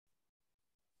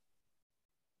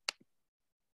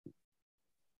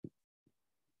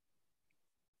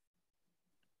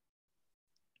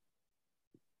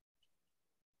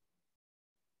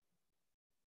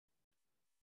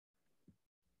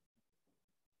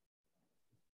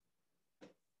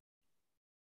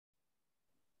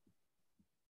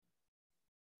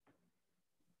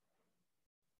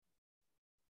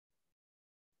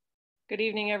Good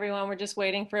evening, everyone. We're just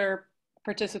waiting for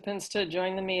participants to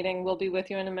join the meeting. We'll be with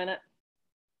you in a minute.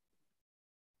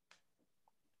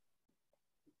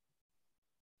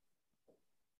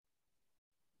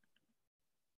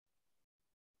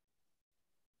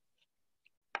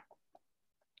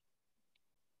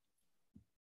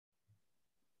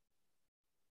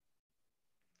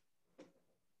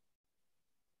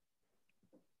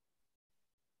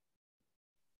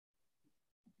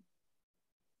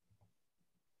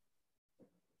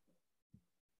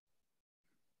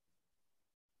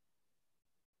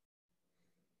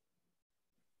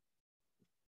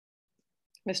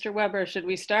 Mr. Weber, should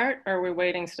we start or are we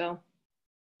waiting still?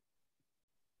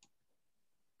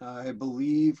 I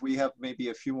believe we have maybe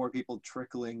a few more people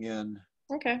trickling in.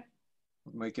 Okay.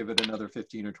 We might give it another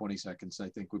 15 or 20 seconds, I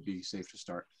think would be safe to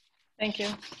start. Thank you.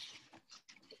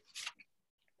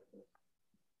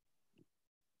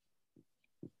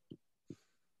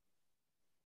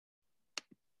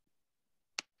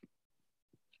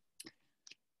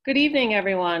 Good evening,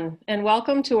 everyone, and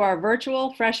welcome to our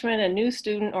virtual freshman and new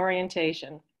student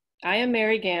orientation. I am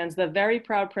Mary Gans, the very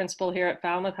proud principal here at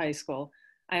Falmouth High School.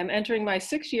 I am entering my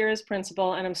 6th year as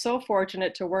principal, and I'm so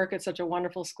fortunate to work at such a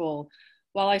wonderful school.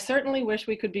 While I certainly wish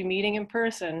we could be meeting in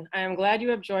person, I am glad you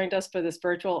have joined us for this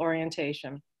virtual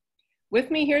orientation. With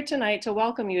me here tonight to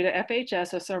welcome you to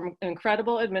FHS are some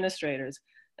incredible administrators: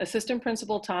 Assistant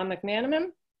Principal Tom McManaman,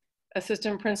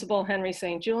 Assistant Principal Henry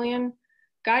St. Julian,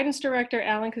 Guidance Director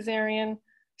Alan Kazarian,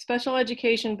 Special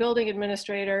Education Building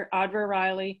Administrator Audra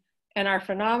Riley, and our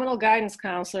phenomenal guidance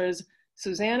counselors,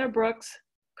 Susanna Brooks,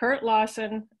 Kurt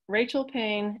Lawson, Rachel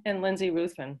Payne, and Lindsay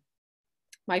Ruthven.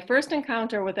 My first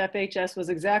encounter with FHS was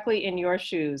exactly in your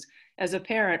shoes as a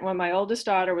parent when my oldest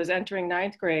daughter was entering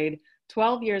 9th grade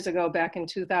 12 years ago back in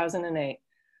 2008.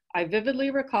 I vividly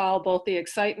recall both the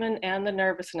excitement and the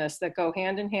nervousness that go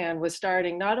hand in hand with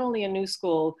starting not only a new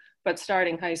school, but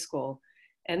starting high school.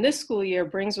 And this school year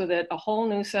brings with it a whole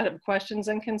new set of questions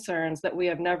and concerns that we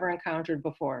have never encountered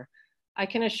before. I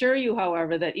can assure you,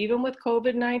 however, that even with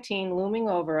COVID-19 looming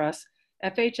over us,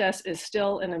 FHS is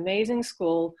still an amazing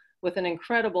school with an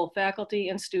incredible faculty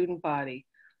and student body.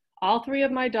 All 3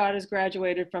 of my daughters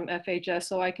graduated from FHS,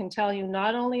 so I can tell you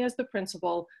not only as the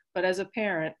principal, but as a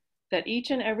parent, that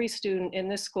each and every student in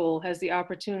this school has the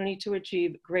opportunity to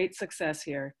achieve great success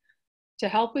here. To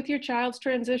help with your child's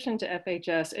transition to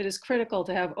FHS, it is critical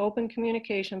to have open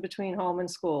communication between home and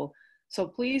school. So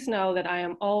please know that I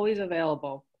am always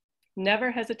available.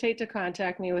 Never hesitate to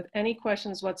contact me with any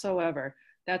questions whatsoever.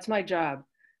 That's my job.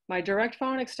 My direct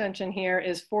phone extension here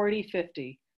is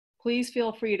 4050. Please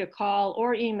feel free to call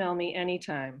or email me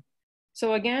anytime.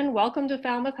 So again, welcome to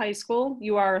Falmouth High School.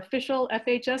 You are official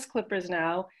FHS Clippers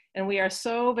now, and we are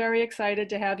so very excited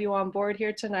to have you on board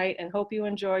here tonight and hope you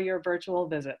enjoy your virtual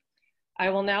visit. I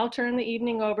will now turn the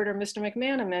evening over to Mr.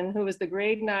 McManaman, who is the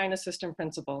grade 9 assistant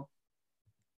principal.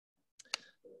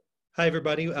 Hi,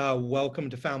 everybody. Welcome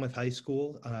to Falmouth High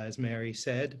School. As Mary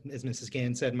said, as Mrs.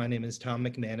 Gann said, my name is Tom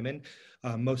McManaman.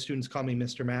 Most students call me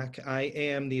Mr. Mac. I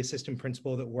am the assistant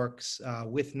principal that works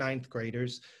with 9th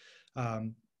graders.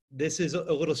 This is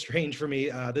a little strange for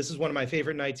me. This is one of my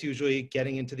favorite nights, usually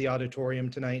getting into the auditorium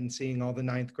tonight and seeing all the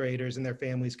 9th graders and their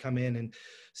families come in and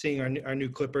seeing our new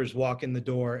Clippers walk in the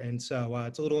door. And so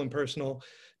it's a little impersonal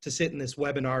to sit in this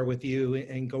webinar with you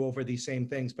and go over these same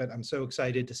things, but I'm so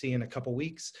excited to see you in a couple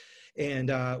weeks.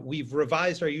 And we've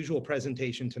revised our usual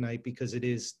presentation tonight because it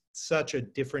is such a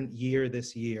different year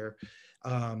this year,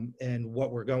 and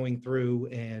what we're going through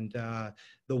and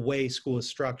the way school is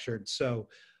structured. So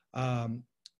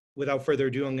without further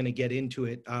ado, I'm going to get into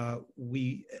it.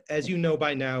 We, as you know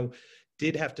by now,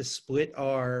 did have to split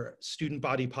our student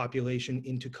body population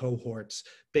into cohorts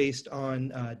based on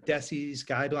DESE's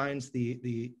guidelines,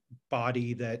 the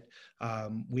body that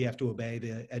we have to obey,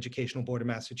 the Educational Board of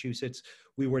Massachusetts.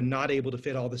 We were not able to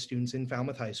fit all the students in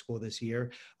Falmouth High School this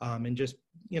year, and just,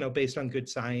 based on good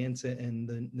science and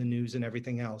the news and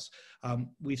everything else.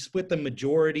 We've split the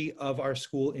majority of our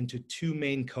school into 2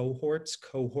 main cohorts,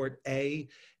 Cohort A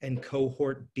and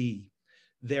Cohort B.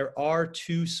 There are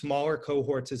 2 smaller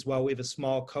cohorts as well. We have a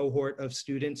small cohort of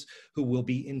students who will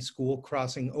be in school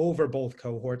crossing over both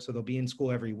cohorts. So they'll be in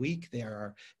school every week. They are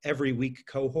our every week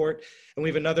cohort. And we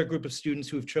have another group of students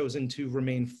who have chosen to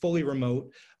remain fully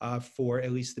remote for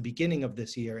at least the beginning of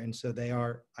this year. And so they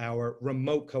are our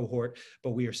remote cohort,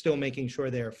 but we are still making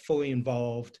sure they are fully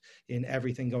involved in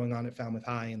everything going on at Falmouth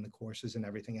High and the courses and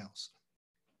everything else.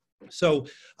 So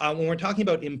when we're talking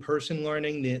about in-person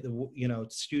learning, the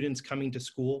students coming to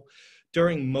school,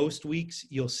 during most weeks,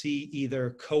 you'll see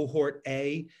either cohort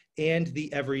A and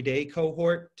the everyday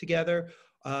cohort together,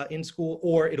 in school,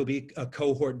 or it'll be a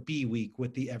cohort B week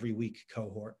with the every week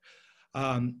cohort.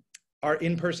 Our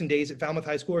in-person days at Falmouth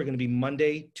High School are going to be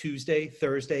Monday, Tuesday,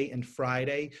 Thursday, and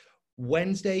Friday.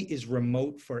 Wednesday is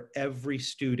remote for every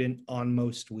student on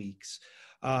most weeks.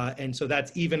 And so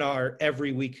that's even our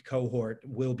every week cohort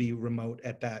will be remote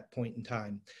at that point in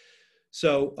time.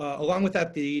 So along with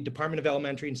that, the Department of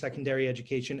Elementary and Secondary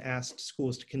Education asked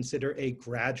schools to consider a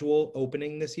gradual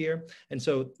opening this year. And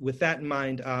so with that in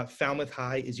mind, Falmouth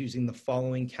High is using the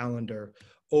following calendar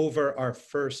over our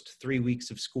first 3 weeks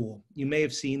of school. You may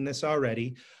have seen this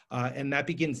already, and that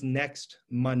begins next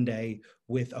Monday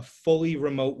with a fully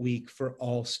remote week for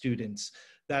all students.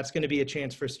 That's going to be a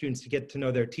chance for students to get to know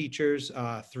their teachers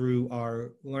through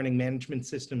our learning management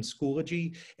system,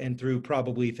 Schoology, and through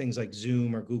probably things like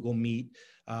Zoom or Google Meet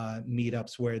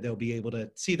meetups where they'll be able to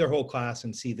see their whole class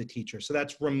and see the teacher. So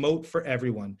that's remote for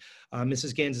everyone.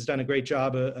 Mrs. Gans has done a great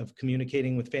job of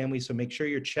communicating with families, so make sure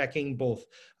you're checking both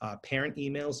parent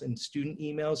emails and student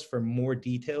emails for more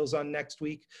details on next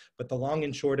week. But the long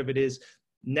and short of it is,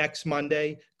 next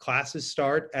Monday, classes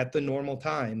start at the normal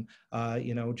time,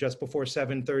 just before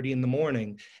 7:30 in the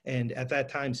morning. And at that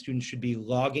time, students should be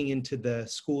logging into the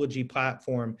Schoology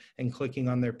platform and clicking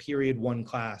on their period 1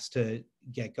 class to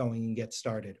get going and get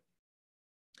started.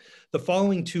 The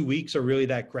following 2 weeks are really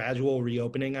that gradual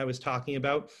reopening I was talking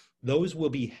about. Those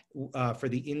will be, for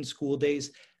the in-school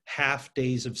days, half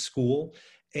days of school.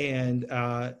 And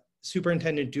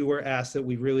Superintendent Dewar asked that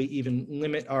we really even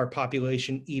limit our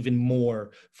population even more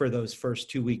for those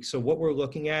first 2 weeks. So what we're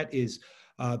looking at is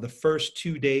the first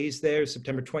 2 days there,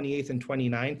 September 28th and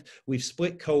 29th, we've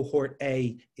split cohort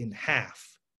A in half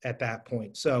at that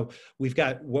point. So we've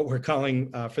got what we're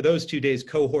calling for those 2 days,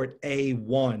 cohort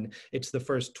A1. It's the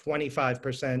first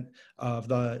 25% of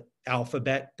the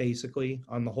alphabet, basically,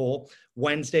 on the whole.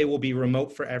 Wednesday will be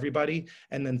remote for everybody.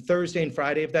 And then Thursday and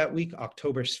Friday of that week,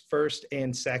 October 1st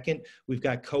and 2nd, we've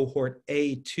got cohort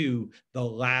A2, the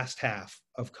last half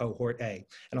of cohort A.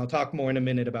 And I'll talk more in a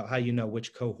minute about how you know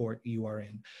which cohort you are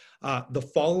in. The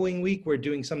following week, we're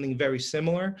doing something very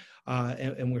similar,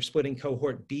 and we're splitting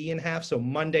cohort B in half. So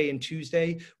Monday and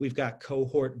Tuesday, we've got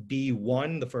cohort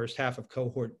B1, the first half of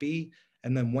cohort B.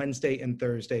 And then Wednesday and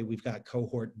Thursday, we've got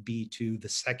cohort B2, the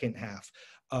second half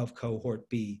of cohort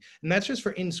B. And that's just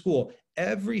for in school.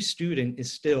 Every student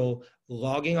is still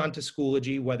logging onto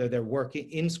Schoology, whether they're working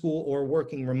in school or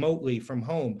working remotely from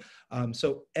home.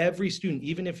 So every student,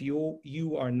 even if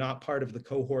you are not part of the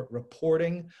cohort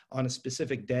reporting on a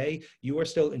specific day, you are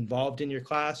still involved in your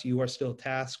class. You are still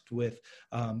tasked with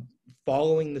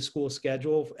following the school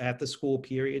schedule at the school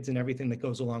periods and everything that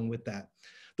goes along with that.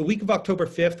 The week of October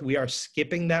 5th, we are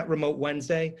skipping that remote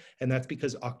Wednesday, and that's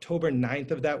because October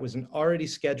 9th of that was an already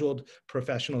scheduled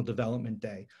professional development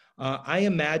day. I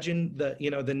imagine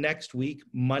the next week,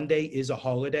 Monday is a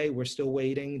holiday. We're still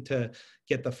waiting to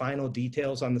get the final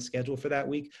details on the schedule for that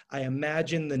week. I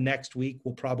imagine the next week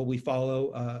will probably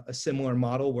follow a similar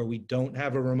model where we don't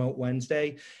have a remote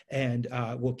Wednesday, and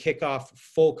we'll kick off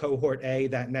full cohort A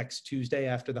that next Tuesday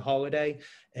after the holiday,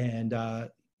 and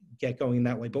get going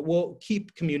that way. But we'll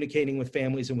keep communicating with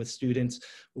families and with students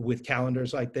with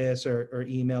calendars like this or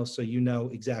emails, so you know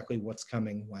exactly what's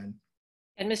coming when.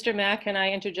 And Mr. Mack, can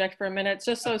I interject for a minute?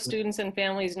 Just so students and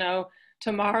families know,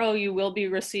 tomorrow you will be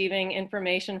receiving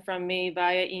information from me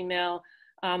via email,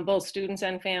 both students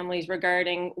and families,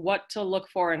 regarding what to look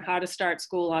for and how to start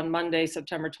school on Monday,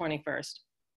 September 21st.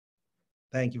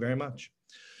 Thank you very much.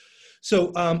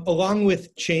 So along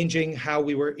with changing how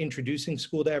we were introducing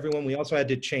school to everyone, we also had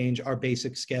to change our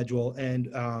basic schedule. And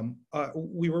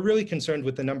we were really concerned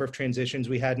with the number of transitions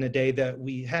we had in a day. That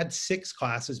we had 6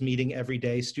 classes meeting every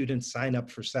day. Students sign up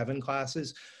for 7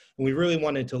 classes. And we really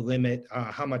wanted to limit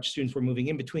how much students were moving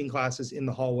in between classes, in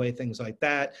the hallway, things like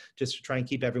that, just to try and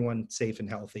keep everyone safe and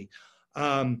healthy.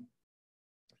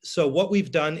 So what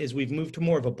we've done is we've moved to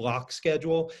more of a block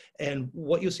schedule. And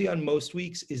what you'll see on most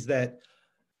weeks is that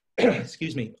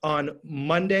excuse me, on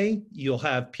Monday, you'll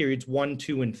have periods 1,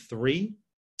 2, and 3.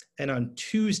 And on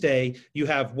Tuesday, you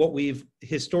have what we've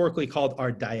historically called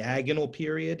our diagonal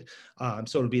period.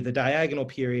 So it'll be the diagonal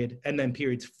period and then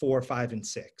periods 4, 5, and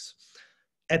 6.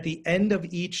 At the end of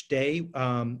each day,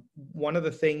 one of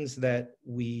the things that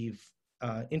we've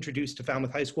introduced to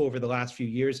Falmouth High School over the last few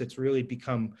years, it's really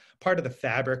become part of the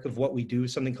fabric of what we do,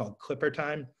 something called Clipper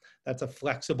Time. That's a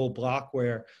flexible block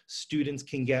where students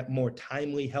can get more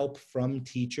timely help from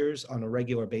teachers on a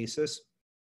regular basis.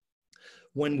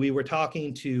 when we were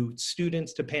talking to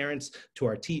students, to parents, to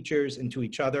our teachers, and to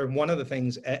each other, one of the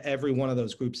things every one of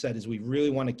those groups said is we really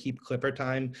want to keep clipper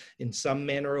time in some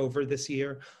manner over this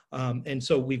year. And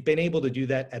so we've been able to do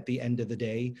that at the end of the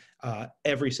day,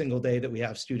 every single day that we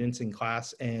have students in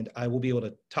class. And I will be able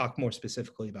to talk more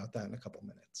specifically about that in a couple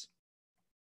minutes.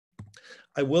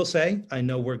 I will say, I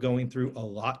know we're going through a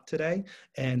lot today,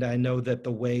 and I know that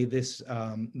the way this,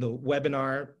 the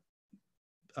webinar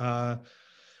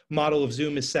model of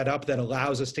Zoom is set up that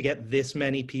allows us to get this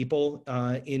many people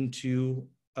into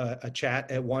a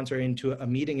chat at once or into a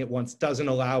meeting at once doesn't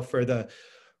allow for the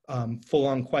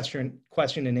full-on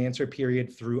question and answer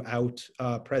period throughout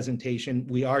presentation.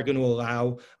 We are going to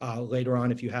allow later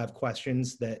on, if you have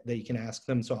questions, that you can ask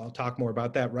them. So I'll talk more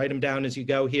about that. Write them down as you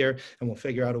go here, and we'll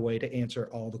figure out a way to answer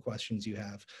all the questions you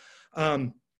have.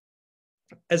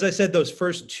 As I said, those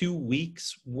first 2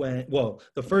 weeks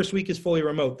the first week is fully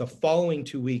remote. The following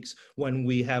 2 weeks, when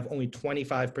we have only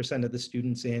 25% of the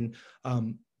students in,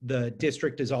 the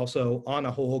district is also on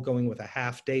a whole going with a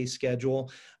half-day schedule.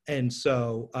 And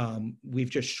so we've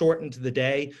just shortened the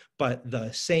day, but the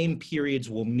same periods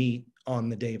will meet on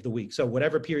the day of the week. So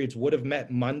whatever periods would have met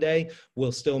Monday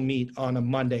will still meet on a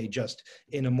Monday, just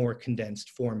in a more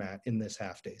condensed format in this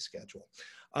half-day schedule.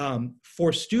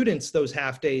 For students, those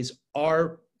half days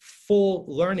are full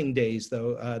learning days,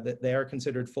 though, that they are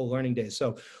considered full learning days.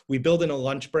 So we build in a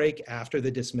lunch break after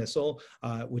the dismissal,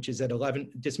 which is at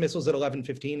 11, dismissals at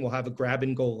 11:15, we'll have a grab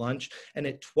and go lunch. And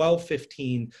at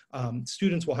 12:15,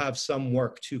 students will have some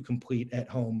work to complete at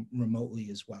home remotely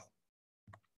as well.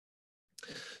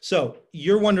 So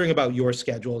you're wondering about your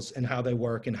schedules and how they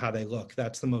work and how they look.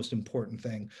 That's the most important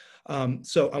thing.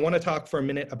 So I want to talk for a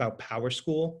minute about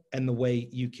PowerSchool and the way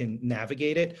you can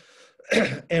navigate it.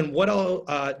 And what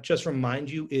I'll just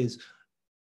remind you is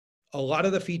a lot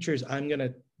of the features I'm going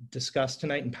to discuss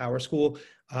tonight in PowerSchool,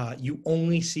 you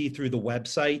only see through the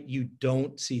website. You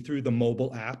don't see through the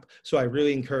mobile app. So I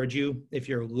really encourage you, if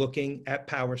you're looking at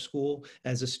PowerSchool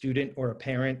as a student or a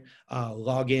parent,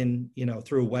 log in,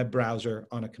 through a web browser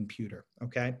on a computer.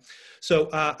 Okay. So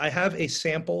I have a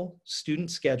sample student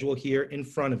schedule here in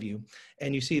front of you,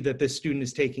 and you see that this student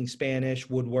is taking Spanish,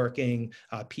 woodworking,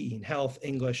 PE and health,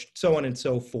 English, so on and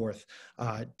so forth,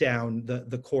 down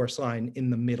the course line in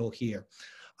the middle here.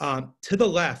 To the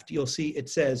left, you'll see it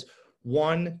says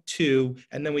 1, 2,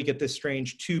 and then we get this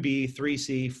strange 2B,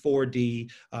 3C,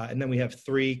 4D, and then we have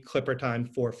 3 clipper time,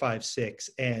 4, 5, 6,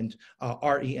 and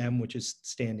REM, which is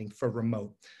standing for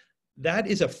remote. That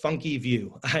is a funky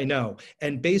view, I know.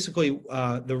 And basically,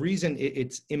 the reason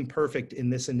it's imperfect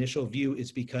in this initial view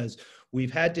is because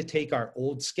we've had to take our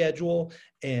old schedule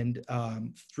and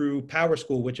through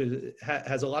PowerSchool, which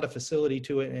has a lot of facility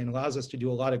to it and allows us to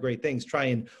do a lot of great things, try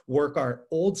and work our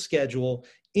old schedule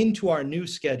into our new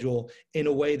schedule in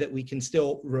a way that we can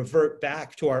still revert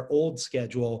back to our old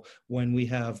schedule when we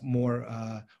have more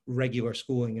regular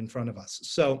schooling in front of us.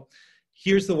 So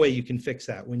here's the way you can fix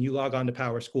that. When you log on to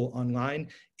PowerSchool online,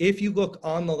 if you look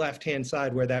on the left-hand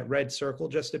side where that red circle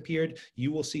just appeared,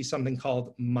 you will see something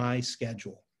called My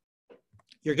Schedule.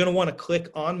 You're going to want to click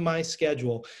on My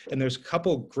Schedule, and there's a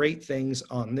couple great things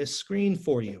on this screen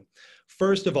for you.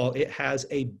 First of all, it has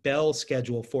a bell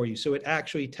schedule for you. So it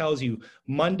actually tells you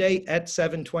Monday at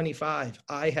 7:25,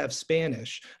 I have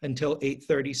Spanish until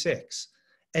 8:36.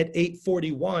 At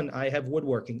 8:41, I have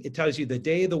woodworking. It tells you the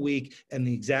day of the week and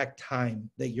the exact time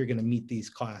that you're going to meet these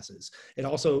classes. It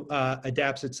also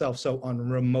adapts itself so on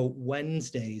remote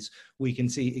Wednesdays, we can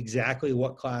see exactly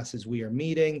what classes we are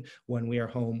meeting when we are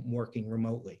home working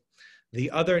remotely. The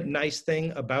other nice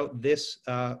thing about this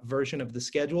version of the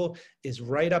schedule is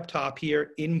right up top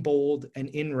here in bold and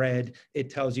in red, it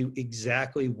tells you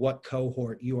exactly what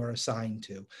cohort you are assigned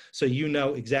to. So you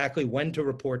know exactly when to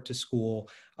report to school,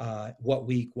 what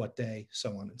week, what day,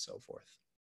 so on and so forth.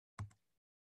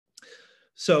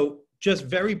 So just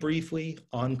very briefly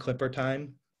on Clipper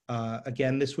Time.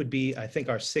 Again, this would be, I think,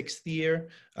 our 6th year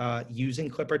using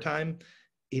Clipper Time.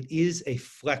 It is a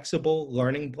flexible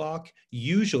learning block.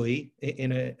 Usually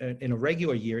in a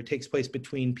regular year, it takes place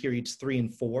between periods 3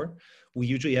 and 4. We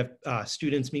usually have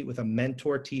students meet with a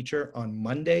mentor teacher on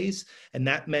Mondays, and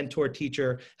that mentor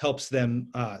teacher helps them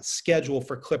schedule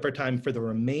for Clipper Time for the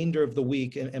remainder of the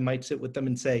week and might sit with them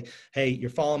and say, hey, you're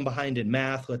falling behind in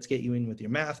math. Let's get you in with your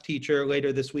math teacher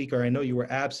later this week. Or I know you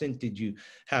were absent. Did you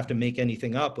have to make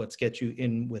anything up? Let's get you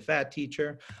in with that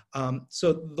teacher.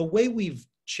 So the way we've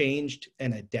changed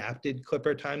and adapted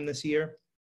Clipper Time this year,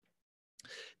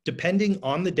 depending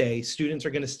on the day, students are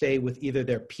going to stay with either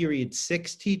their period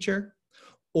 6 teacher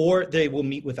or they will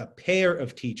meet with a pair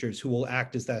of teachers who will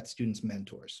act as that student's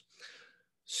mentors.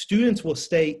 Students will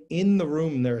stay in the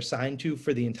room they're assigned to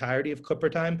for the entirety of Clipper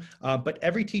time, but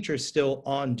every teacher is still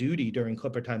on duty during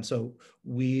Clipper time. So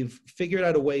we've figured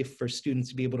out a way for students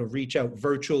to be able to reach out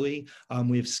virtually.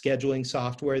 We have scheduling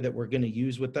software that we're going to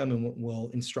use with them, and we'll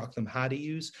instruct them how to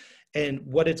use. And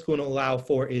what it's going to allow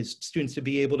for is students to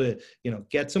be able to,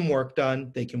 get some work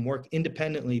done. They can work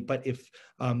independently, but if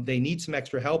they need some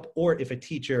extra help, or if a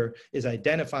teacher is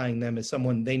identifying them as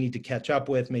someone they need to catch up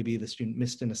with, maybe the student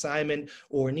missed an assignment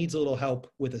or needs a little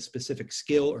help with a specific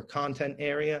skill or content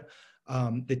area,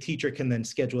 the teacher can then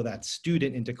schedule that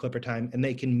student into Clipper time, and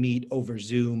they can meet over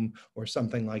Zoom or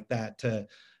something like that to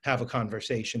have a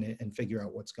conversation and figure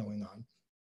out what's going on.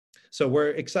 So we're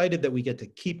excited that we get to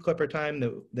keep Clipper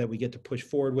time, that we get to push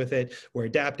forward with it. We're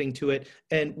adapting to it.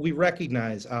 And we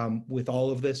recognize with all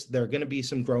of this, there are going to be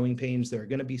some growing pains. There are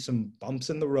going to be some bumps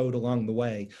in the road along the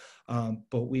way.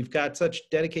 But we've got such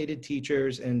dedicated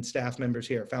teachers and staff members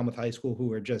here at Falmouth High School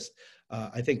who are just,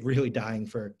 I think, really dying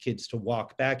for kids to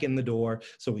walk back in the door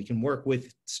so we can work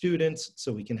with students,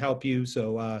 so we can help you,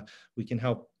 so we can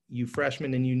help you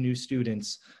freshmen and you new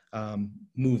students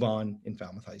move on in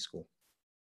Falmouth High School.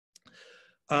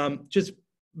 Just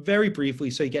very briefly,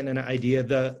 so you get an idea,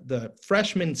 the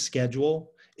freshman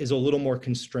schedule is a little more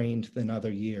constrained than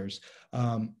other years.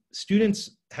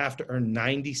 Students have to earn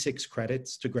 96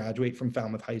 credits to graduate from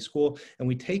Falmouth High School, and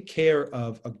we take care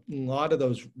of a lot of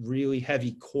those really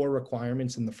heavy core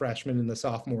requirements in the freshman and the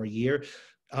sophomore year.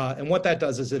 And what that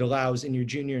does is it allows in your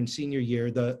junior and senior year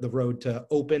the road to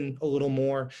open a little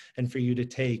more, and for you to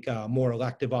take more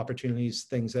elective opportunities,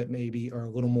 things that maybe are a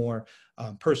little more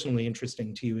personally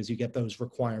interesting to you as you get those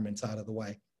requirements out of the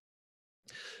way.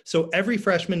 So every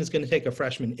freshman is going to take a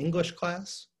freshman English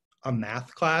class, a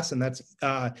math class, and that's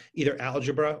either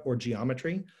algebra or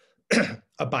geometry,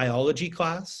 a biology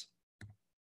class,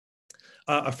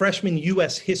 a freshman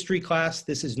U.S. history class.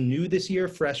 This is new this year.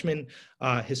 Freshmen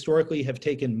historically have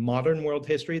taken modern world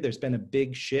history. There's been a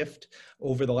big shift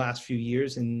over the last few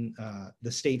years in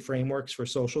the state frameworks for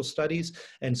social studies.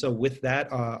 And so with that,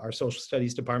 our social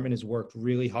studies department has worked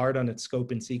really hard on its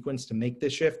scope and sequence to make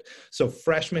this shift. So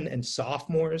freshmen and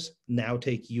sophomores now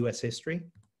take U.S. history.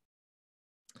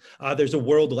 There's a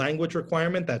world language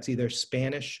requirement that's either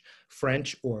Spanish,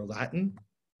 French, or Latin.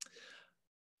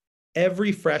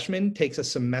 Every freshman takes a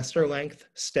semester-length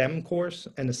STEM course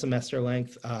and a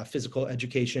semester-length physical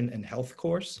education and health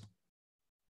course.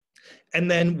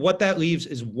 And then what that leaves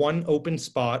is one open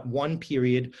spot, one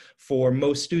period. For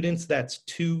most students, that's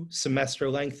 2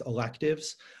 semester-length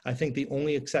electives. I think the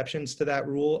only exceptions to that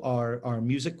rule are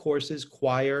music courses,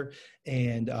 choir,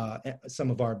 and some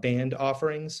of our band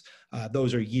offerings.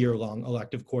 Those are year-long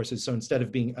elective courses. So instead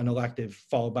of being an elective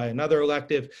followed by another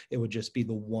elective, it would just be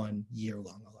the one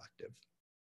year-long elective.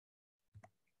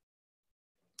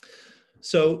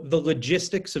 So the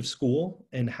logistics of school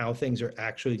and how things are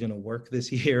actually going to work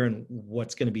this year and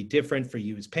what's going to be different for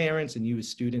you as parents and you as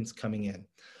students coming in.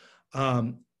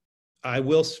 I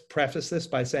will preface this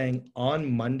by saying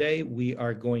on Monday, we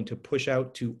are going to push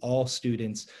out to all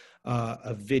students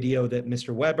a video that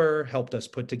Mr. Weber helped us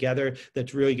put together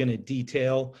that's really going to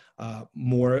detail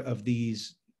more of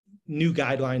these new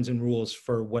guidelines and rules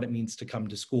for what it means to come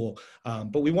to school.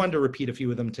 But we wanted to repeat a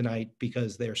few of them tonight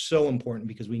because they're so important,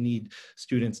 because we need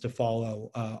students to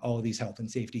follow all of these health and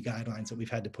safety guidelines that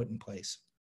we've had to put in place.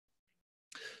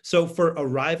 So for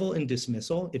arrival and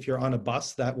dismissal, if you're on a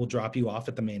bus, that will drop you off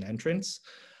at the main entrance.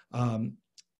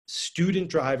 Student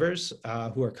drivers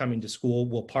who are coming to school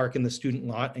will park in the student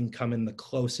lot and come in the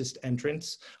closest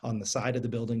entrance on the side of the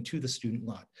building to the student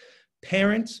lot.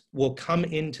 Parents will come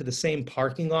into the same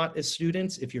parking lot as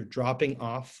students if you're dropping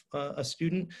off a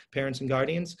student, parents and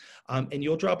guardians, and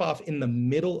you'll drop off in the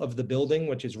middle of the building,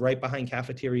 which is right behind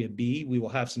Cafeteria B. We will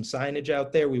have some signage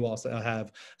out there. We will also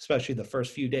have, especially the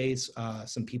first few days,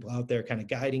 some people out there kind of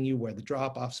guiding you where the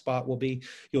drop-off spot will be.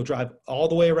 You'll drive all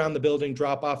the way around the building,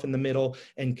 drop off in the middle,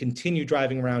 and continue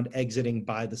driving around, exiting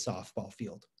by the softball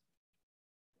field.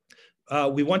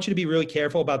 We want you to be really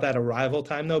careful about that arrival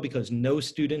time, though, because no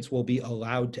students will be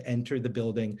allowed to enter the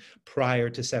building prior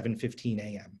to 7:15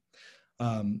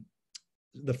 a.m.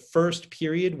 The first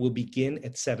period will begin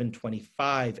at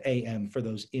 7:25 a.m. for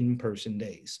those in-person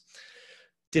days.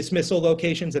 Dismissal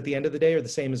locations at the end of the day are the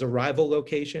same as arrival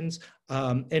locations.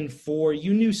 And for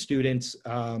you new students,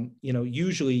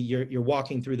 usually you're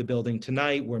walking through the building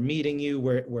tonight. We're meeting you.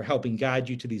 We're helping guide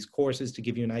you to these courses to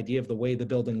give you an idea of the way the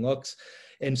building looks.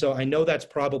 And so I know that's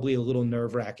probably a little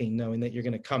nerve-wracking, knowing that you're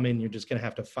going to come in, you're just going to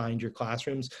have to find your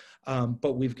classrooms.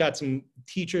 But we've got some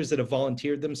teachers that have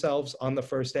volunteered themselves on the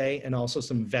first day, and also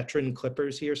some veteran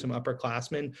clippers here, some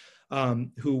upperclassmen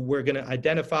who we're going to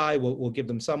identify. We'll give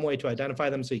them some way to identify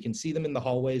them so you can see them in the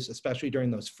hallways, especially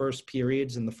during those first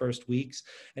periods in the first weeks.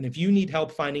 And if you need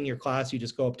help finding your class, you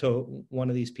just go up to one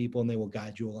of these people and they will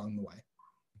guide you along the way.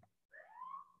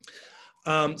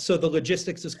 So the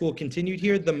logistics of school continued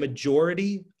here. The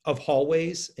majority of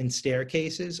hallways and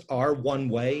staircases are one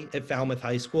way at Falmouth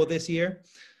High School this year.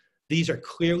 These are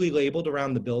clearly labeled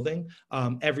around the building.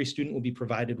 Every student will be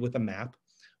provided with a map.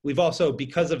 We've also,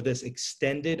 because of this,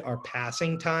 extended our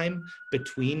passing time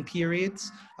between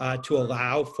periods to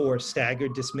allow for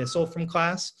staggered dismissal from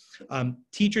class.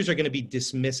 Teachers are going to be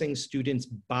dismissing students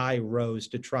by rows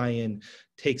to try and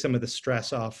take some of the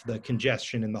stress off the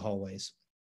congestion in the hallways.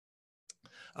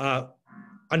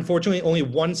 Unfortunately, only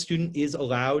one student is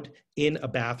allowed in a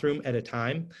bathroom at a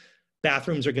time.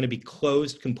 Bathrooms are going to be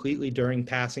closed completely during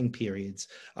passing periods,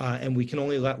 and we can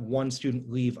only let one student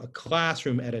leave a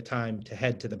classroom at a time to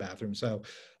head to the bathroom. So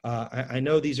I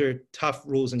know these are tough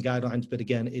rules and guidelines, but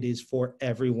again, it is for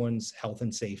everyone's health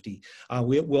and safety.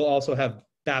 We'll also have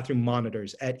bathroom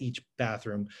monitors at each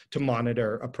bathroom to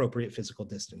monitor appropriate physical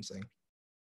distancing.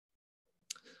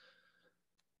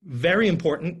 Very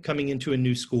important coming into a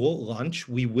new school, lunch.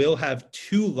 We will have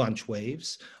 2 lunch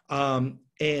waves.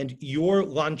 And your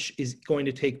lunch is going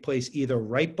to take place either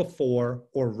right before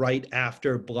or right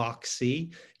after Block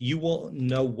C. You will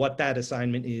know what that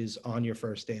assignment is on your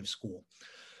first day of school.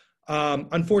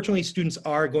 Unfortunately, students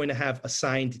are going to have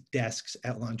assigned desks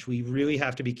at lunch. We really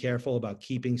have to be careful about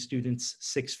keeping students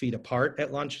 6 feet apart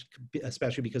at lunch,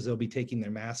 especially because they'll be taking their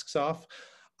masks off.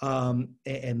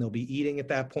 And they'll be eating at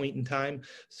that point in time.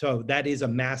 So that is a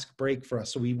mask break for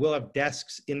us. So we will have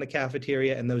desks in the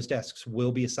cafeteria, and those desks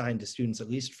will be assigned to students, at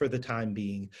least for the time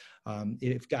being.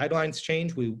 If guidelines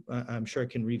change, I'm sure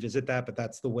can revisit that, but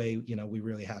that's the way, we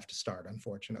really have to start,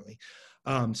 unfortunately.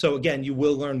 So again, you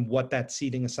will learn what that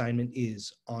seating assignment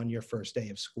is on your first day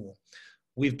of school.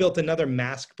 We've built another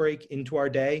mask break into our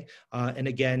day. And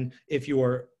again, if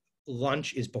your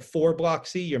lunch is before Block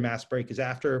C, your mask break is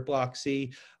after Block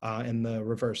C, and the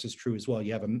reverse is true as well.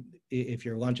 If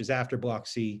your lunch is after Block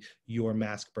C, your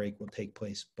mask break will take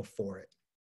place before it.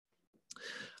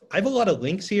 I have a lot of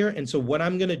links here, and so what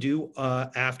I'm going to do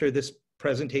after this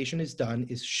presentation is done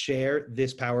is share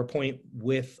this PowerPoint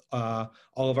with all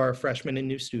of our freshmen and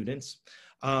new students.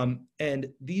 And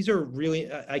these are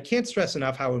really, I can't stress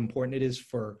enough how important it is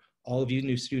for all of you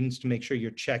new students to make sure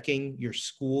you're checking your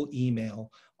school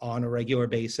email on a regular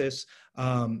basis,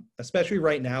 especially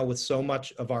right now with so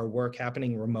much of our work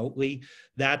happening remotely.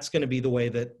 That's going to be the way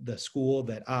that the school,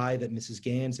 that Mrs.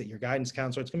 Gans, that your guidance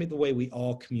counselor, it's going to be the way we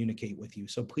all communicate with you.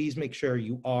 So please make sure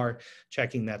you are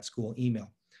checking that school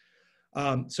email.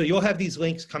 So you'll have these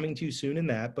links coming to you soon in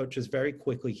that, but just very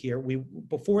quickly here,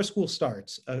 before school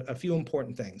starts, a few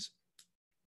important things.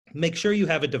 Make sure you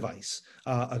have a device,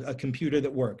 a computer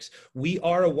that works. We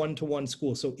are a one-to-one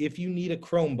school, so if you need a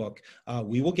Chromebook,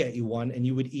 we will get you one, and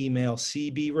you would email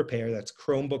CB Repair, that's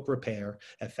Chromebook Repair,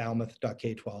 at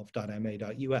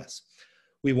falmouth.k12.ma.us.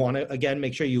 We want to, again,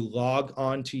 make sure you log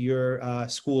on to your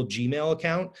school Gmail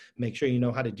account. Make sure you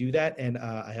know how to do that, and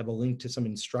I have a link to some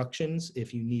instructions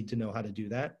if you need to know how to do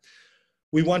that.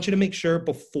 We want you to make sure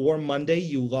before Monday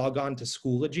you log on to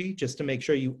Schoology just to make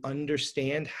sure you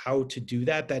understand how to do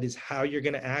that. That is how you're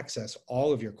going to access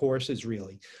all of your courses,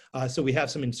 really. So we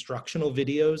have some instructional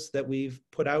videos that we've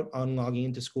put out on logging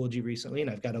into Schoology recently, and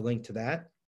I've got a link to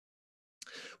that.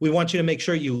 We want you to make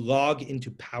sure you log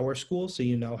into PowerSchool so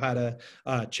you know how to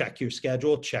check your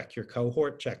schedule, check your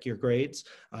cohort, check your grades,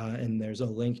 and there's a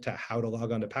link to how to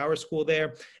log on to PowerSchool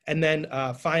there. And then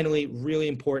finally, really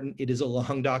important, it is a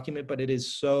long document, but it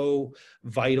is so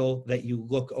vital that you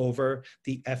look over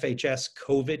the FHS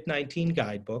COVID-19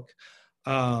 guidebook.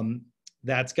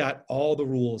 That's got all the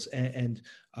rules, and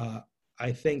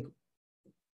I think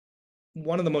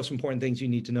one of the most important things you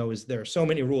need to know is there are so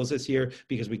many rules this year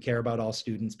because we care about all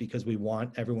students, because we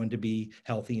want everyone to be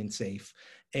healthy and safe.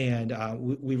 And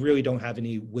we really don't have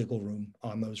any wiggle room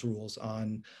on those rules.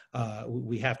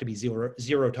 We have to be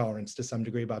zero tolerance to some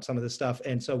degree about some of this stuff.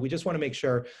 And so we just want to make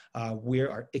sure we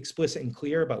are explicit and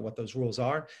clear about what those rules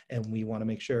are. And we want to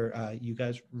make sure you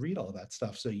guys read all of that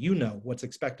stuff so you know what's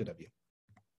expected of you.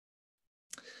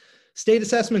 State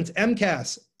assessments,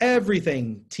 MCAS,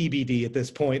 everything TBD at this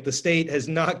point. The state has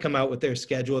not come out with their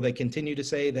schedule. They continue to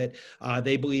say that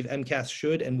they believe MCAS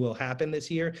should and will happen this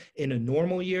year. In a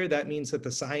normal year, that means that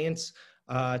the science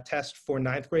test for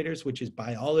ninth graders, which is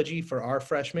biology for our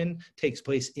freshmen, takes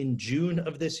place in June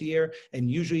of this year. And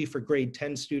usually for grade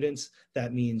 10 students,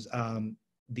 that means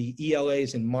the ELA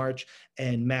is in March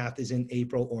and math is in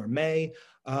April or May.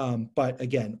 But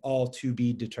again, all to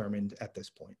be determined at this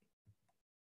point.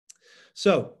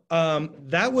 So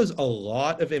that was a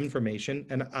lot of information,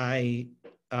 and I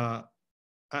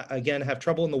again have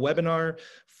trouble in the webinar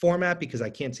format because I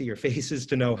can't see your faces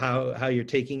to know how you're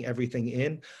taking everything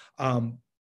in.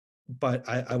 But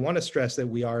I want to stress that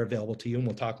we are available to you, and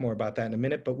we'll talk more about that in a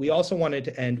minute. But we also wanted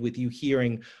to end with you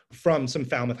hearing from some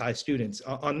Falmouth High students.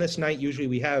 On this night, usually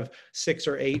we have 6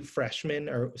 or 8 freshmen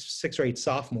or 6 or 8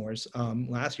 sophomores,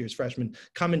 last year's freshmen,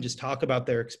 come and just talk about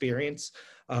their experience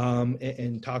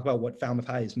and talk about what Falmouth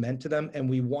High has meant to them. And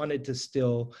we wanted to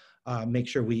still make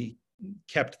sure we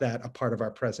kept that a part of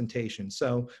our presentation.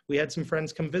 So we had some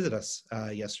friends come visit us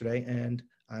yesterday, and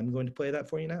I'm going to play that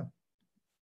for you now.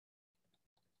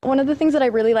 One of the things that I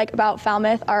really like about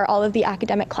Falmouth are all of the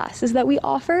academic classes that we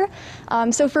offer.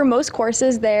 So for most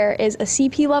courses, there is a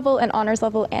CP level, an honors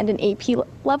level, and an AP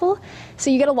level. So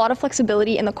you get a lot of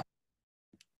flexibility in the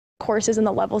courses and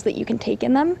the levels that you can take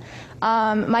in them.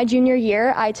 My junior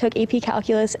year, I took AP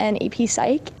Calculus and AP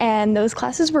Psych, and those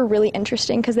classes were really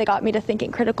interesting because they got me to think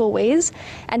in critical ways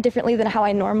and differently than how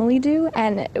I normally do,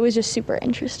 and it was just super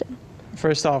interesting.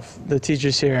 First off, the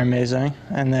teachers here are amazing,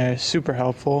 and they're super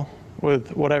helpful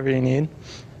with whatever you need.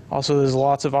 Also, there's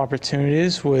lots of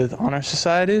opportunities with honor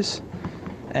societies,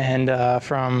 and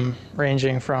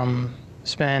ranging from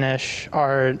Spanish,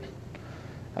 art,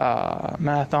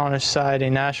 math honor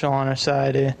society, national honor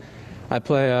society. I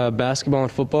play basketball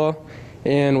and football,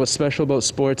 and what's special about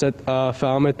sports at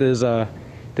Falmouth is the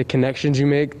connections you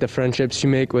make, the friendships you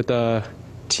make with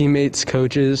teammates,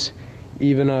 coaches,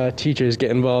 even teachers get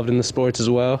involved in the sports as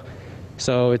well.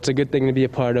 So it's a good thing to be a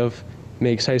part of.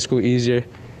 Makes high school easier.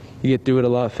 You get through it a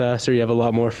lot faster, you have a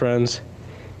lot more friends,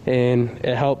 and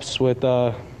it helps with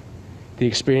the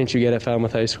experience you get at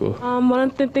Falmouth High School. One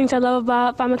of the things I love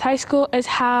about Falmouth High School is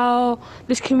how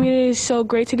this community is so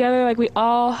great together. Like, we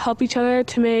all help each other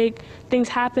to make things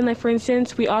happen. Like, for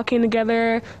instance, we all came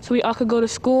together so we all could go to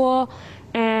school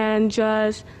and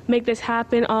just make this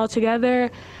happen all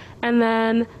together. And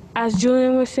then, as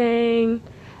Julian was saying,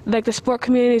 like, the sport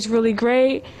community is really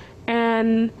great,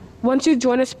 and once you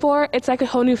join a sport, it's like a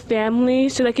whole new family.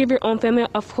 So like, you have your own family,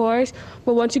 of course,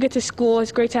 but once you get to school,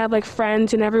 it's great to have like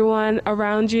friends and everyone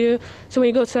around you. So when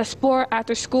you go to a sport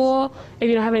after school, if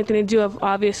you don't have anything to do,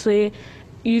 obviously,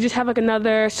 you just have like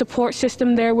another support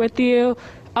system there with you,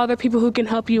 other people who can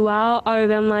help you out other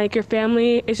than like your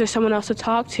family. It's just someone else to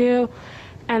talk to.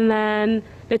 And then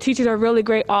the teachers are really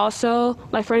great also.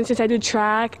 Like, for instance, I do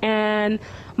track, and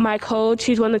my coach,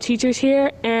 he's one of the teachers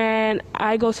here, and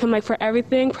I go to him like for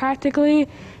everything practically,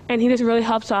 and he just really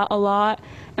helps out a lot.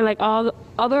 And like all the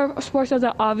other sports does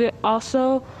that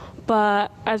also,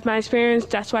 but as my experience,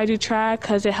 that's why I do track,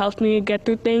 because it helps me get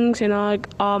through things and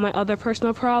all my other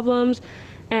personal problems.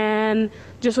 And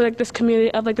just like this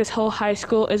community of like this whole high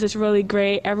school is just really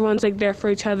great. Everyone's like there for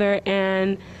each other,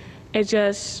 and it's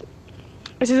just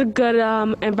a good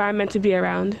environment to be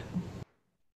around.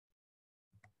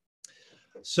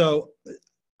 So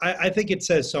I think it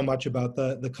says so much about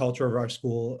the culture of our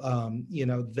school, you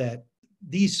know, that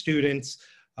these students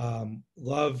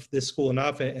love this school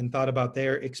enough and thought about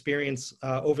their experience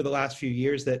over the last few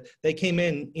years that they came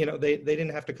in, you know, they didn't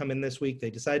have to come in this week.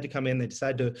 They decided to come in, they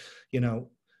decided to, you know,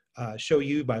 show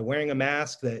you by wearing a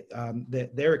mask that,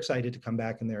 that they're excited to come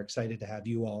back, and they're excited to have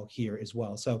you all here as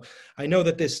well. So I know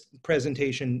that this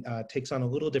presentation takes on a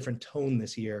little different tone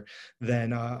this year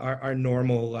than our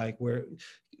normal, like, we're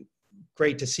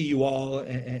great to see you all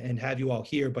and have you all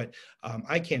here, but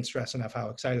I can't stress enough how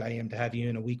excited I am to have you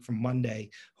in a week from Monday,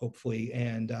 hopefully,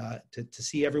 and to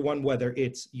see everyone, whether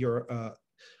it's you're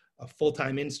a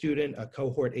full-time in student, a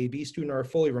cohort AB student, or a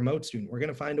fully remote student. We're going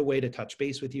to find a way to touch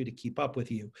base with you, to keep up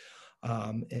with you,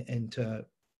 and to,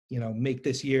 you know, make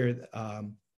this year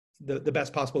the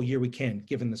best possible year we can,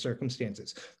 given the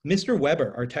circumstances. Mr.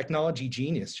 Weber, our technology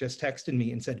genius, just texted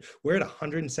me and said, we're at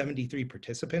 173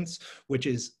 participants, which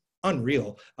is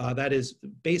unreal. That is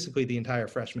basically the entire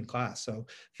freshman class. So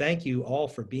thank you all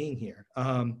for being here.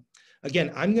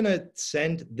 Again, I'm going to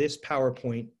send this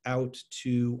PowerPoint out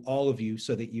to all of you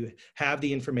so that you have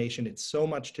the information. It's so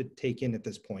much to take in at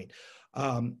this point.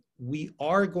 We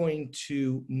are going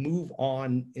to move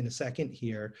on in a second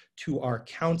here to our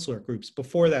counselor groups.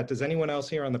 Before that, does anyone else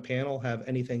here on the panel have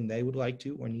anything they would like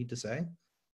to or need to say?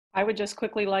 I would just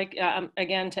quickly like,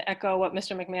 again, to echo what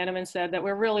Mr. McManaman said, that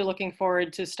we're really looking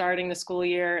forward to starting the school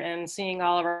year and seeing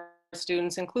all of our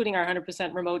students, including our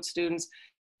 100% remote students,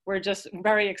 we're just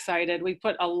very excited. We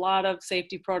put a lot of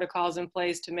safety protocols in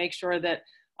place to make sure that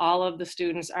all of the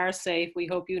students are safe. We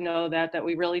hope you know that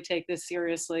we really take this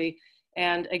seriously.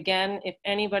 And again, if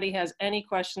anybody has any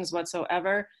questions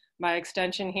whatsoever, my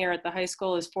extension here at the high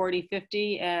school is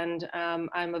 4050, and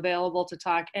I'm available to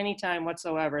talk anytime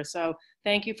whatsoever. So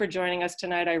thank you for joining us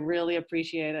tonight. I really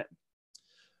appreciate it.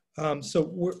 So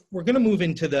we're going to move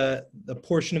into the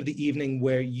portion of the evening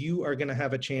where you are going to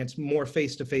have a chance more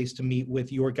face-to-face to meet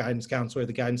with your guidance counselor,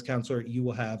 the guidance counselor you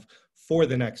will have for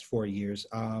the next 4 years.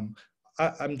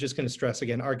 I'm just going to stress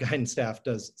again, our guidance staff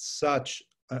does such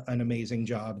an amazing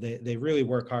job. They really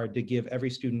work hard to give every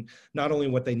student not only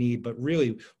what they need, but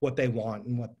really what they want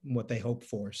and what they hope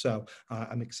for. So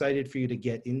I'm excited for you to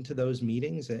get into those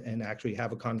meetings and actually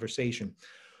have a conversation.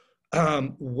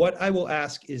 What I will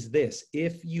ask is this: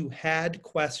 if you had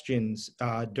questions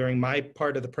during my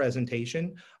part of the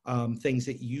presentation, things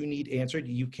that you need answered,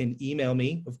 you can email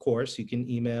me, of course. You can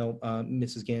email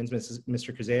Mrs. Gans,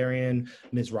 Mr. Kazarian,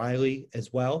 Ms. Riley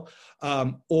as well.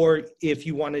 Or if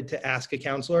you wanted to ask a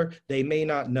counselor, they may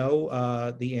not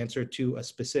know the answer to a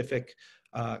specific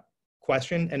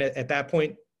question. And at that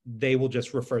point, they will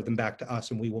just refer them back to us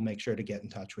and we will make sure to get in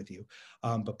touch with you.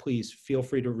 But please feel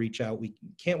free to reach out. We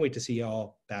can't wait to see you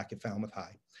all back at Falmouth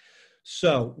High.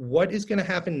 So what is going to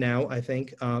happen now, I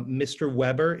think, Mr.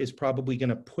 Weber is probably going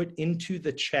to put into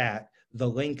the chat the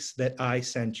links that I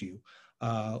sent you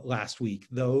last week.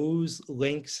 Those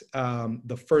links,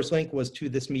 the first link was to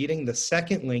this meeting. The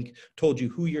second link told you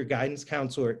who your guidance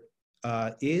counselor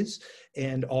is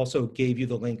and also gave you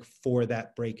the link for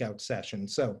that breakout session.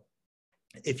 So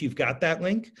if you've got that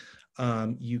link,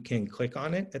 you can click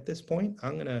on it at this point.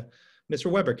 Mr.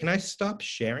 Weber, can I stop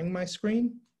sharing my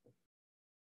screen?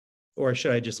 Or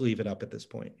should I just leave it up at this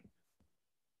point?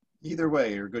 Either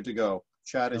way, you're good to go.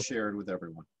 Chat is shared with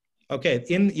everyone. Okay,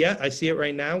 yeah, I see it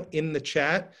right now in the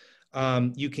chat.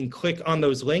 You can click on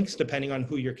those links depending on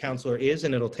who your counselor is,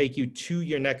 and it'll take you to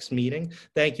your next meeting.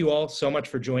 Thank you all so much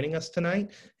for joining us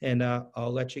tonight, and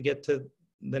I'll let you get to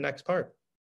the next part.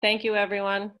 Thank you,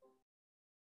 everyone.